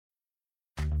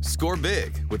Score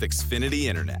big with Xfinity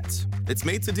Internet. It's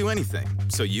made to do anything,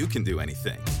 so you can do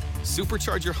anything.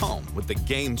 Supercharge your home with the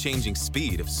game-changing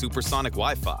speed of supersonic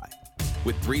Wi-Fi.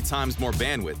 With 3 times more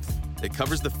bandwidth, it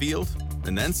covers the field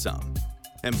and then some.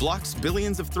 And blocks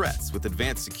billions of threats with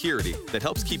advanced security that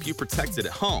helps keep you protected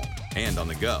at home and on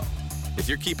the go. If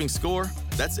you're keeping score,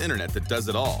 that's internet that does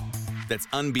it all. That's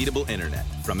unbeatable internet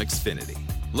from Xfinity.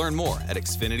 Learn more at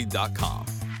Xfinity.com.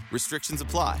 Restrictions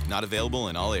apply. Not available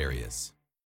in all areas.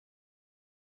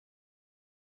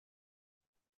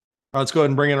 All right, let's go ahead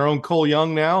and bring in our own Cole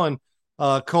Young now. And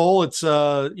Cole, it's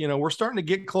we're starting to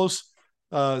get close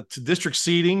to district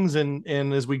seedings,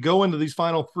 and as we go into these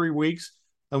final 3 weeks,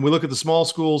 and we look at the small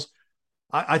schools,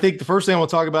 I think the first thing I want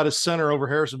to talk about is Center over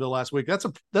Harrisonville last week. That's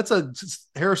a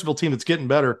Harrisonville team that's getting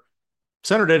better.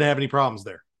 Center didn't have any problems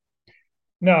there.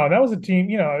 No, that was a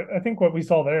team. I think what we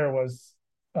saw there was,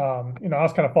 I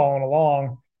was kind of following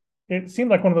along. It seemed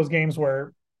like one of those games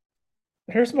where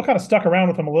Harrisonville kind of stuck around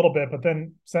with them a little bit, but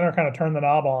then Center kind of turned the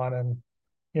knob on and,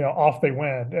 off they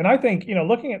went. And I think,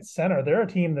 looking at Center, they're a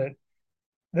team that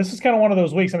this is kind of one of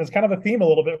those weeks, and it's kind of a theme a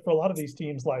little bit for a lot of these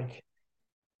teams. Like,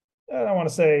 I don't want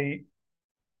to say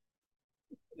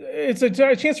it's a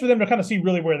chance for them to kind of see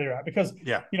really where they're at because,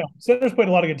 Center's played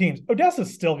a lot of good teams.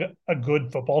 Odessa's still a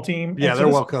good football team. Yeah, they're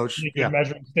well coached. A good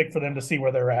measuring stick for them to see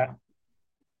where they're at.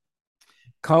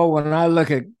 Cole, when I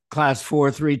look at Class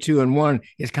 4, 3, 2, and 1,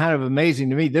 it's kind of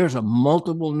amazing to me. There's a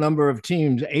multiple number of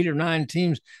teams, 8 or 9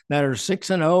 teams that are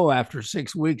 6-0 after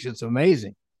 6 weeks. It's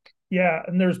amazing. Yeah,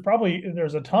 and there's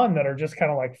a ton that are just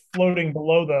kind of like floating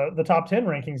below the top 10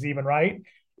 rankings even, right?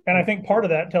 And I think part of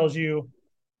that tells you,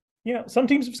 some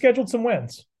teams have scheduled some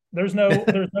wins. There's no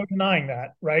denying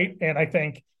that, right? And I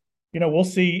think, we'll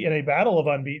see in a battle of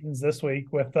unbeatens this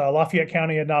week with Lafayette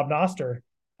County and Knob Noster,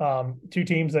 2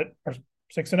 teams that are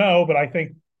 6-0, but I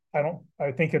think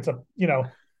it's a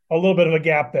little bit of a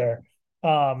gap there.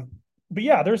 But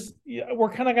yeah,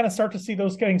 we're kind of going to start to see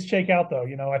those things shake out though.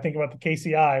 I think about the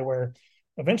KCI where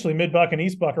eventually Mid-Buck and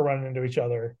East Buck are running into each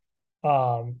other.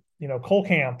 Cole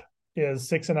Camp is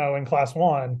 6-0 in Class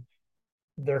 1.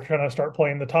 They're going to start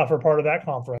playing the tougher part of that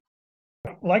conference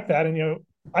like that. And,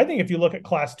 I think if you look at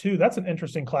Class 2, that's an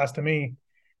interesting class to me.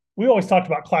 We always talked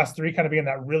about Class 3 kind of being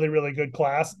that really, really good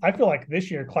class. I feel like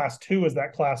this year Class 2 is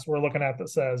that class we're looking at that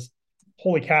says,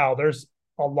 holy cow, there's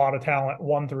a lot of talent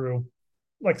 1 through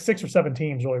like 6 or 7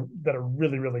 teams really that are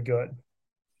really, really good.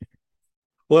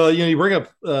 Well, you bring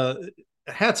up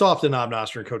hats off to Knob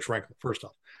Noster and Coach Franklin, first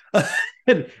off.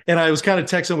 and I was kind of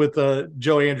texting with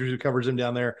Joe Andrews, who covers him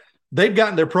down there. They've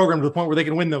gotten their program to the point where they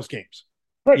can win those games.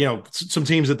 Right. Some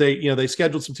teams that they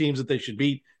scheduled some teams that they should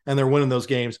beat, and they're winning those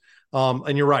games.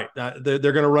 And you're right. They're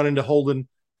going to run into Holden,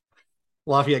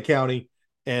 Lafayette County,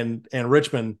 and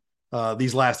Richmond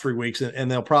these last 3 weeks,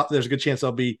 and there's a good chance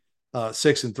they'll be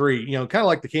 6-3. Kind of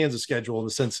like the Kansas schedule in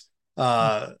the sense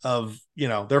of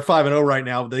they're 5-0 right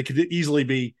now. They could easily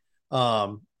be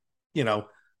 5-7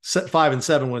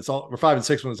 when it's all, or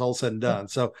 5-6 when it's all said and done.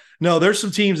 So no, there's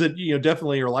some teams that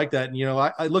definitely are like that. And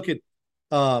I look at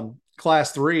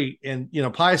Class 3, and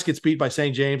Pius gets beat by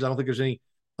St. James. I don't think there's any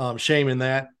shame in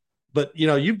that. But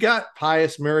you've got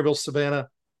Pius, Maryville, Savannah,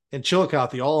 and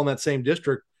Chillicothe all in that same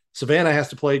district. Savannah has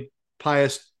to play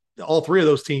Pius, all 3 of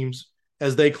those teams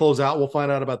as they close out. We'll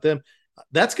find out about them.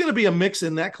 That's going to be a mix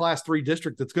in that Class 3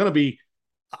 district. That's going to be,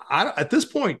 at this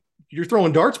point, you're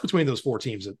throwing darts between those 4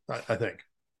 teams. I think.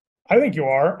 I think you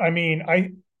are. I mean,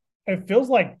 it feels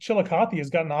like Chillicothe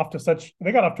has gotten off to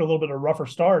they got off to a little bit of a rougher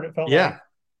start. It felt like,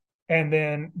 and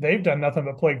then they've done nothing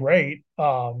but play great.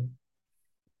 And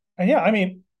yeah, I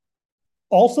mean,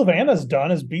 all Savannah's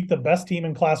done is beat the best team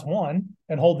in Class 1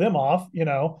 and hold them off,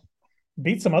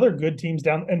 beat some other good teams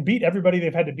down and beat everybody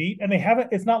they've had to beat. And they haven't,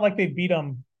 it's not like they beat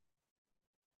them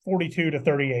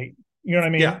 42-38. You know what I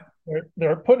mean? Yeah.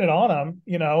 They're putting it on them,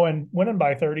 and winning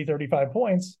by 30, 35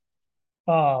 points.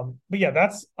 But yeah,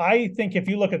 I think if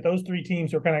you look at those 3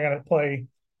 teams who are kind of going to play,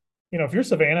 if you're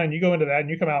Savannah and you go into that and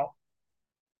you come out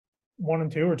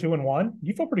 1-2 or 2-1,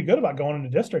 you feel pretty good about going into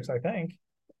districts, I think.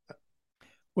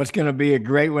 What's going to be a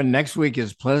great one next week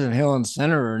is Pleasant Hill and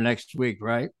Center next week,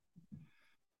 right?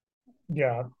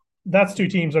 Yeah, that's 2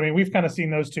 teams. I mean, we've kind of seen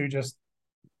those 2 just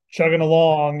chugging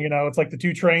along. It's like the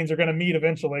 2 trains are going to meet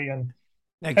eventually. And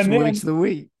next week's the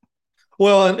week.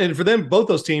 Well, and for them, both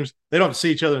those teams, they don't have to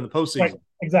see each other in the postseason. Right,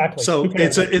 exactly. So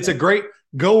it's a great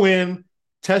go in,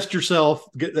 test yourself.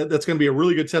 That's going to be a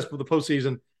really good test for the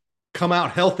postseason. Come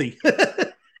out healthy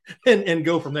and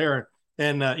go from there.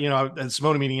 And, I had a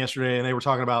Simona meeting yesterday, and they were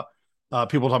talking about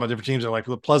people talking about different teams. They're like,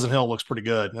 Pleasant Hill looks pretty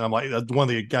good. And I'm like, one of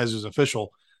the guys who's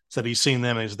official said he's seen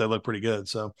them and he said they look pretty good.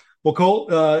 So, well,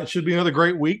 Cole, it should be another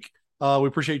great week. We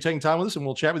appreciate you taking time with us, and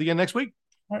we'll chat with you again next week.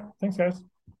 All right. Thanks, guys.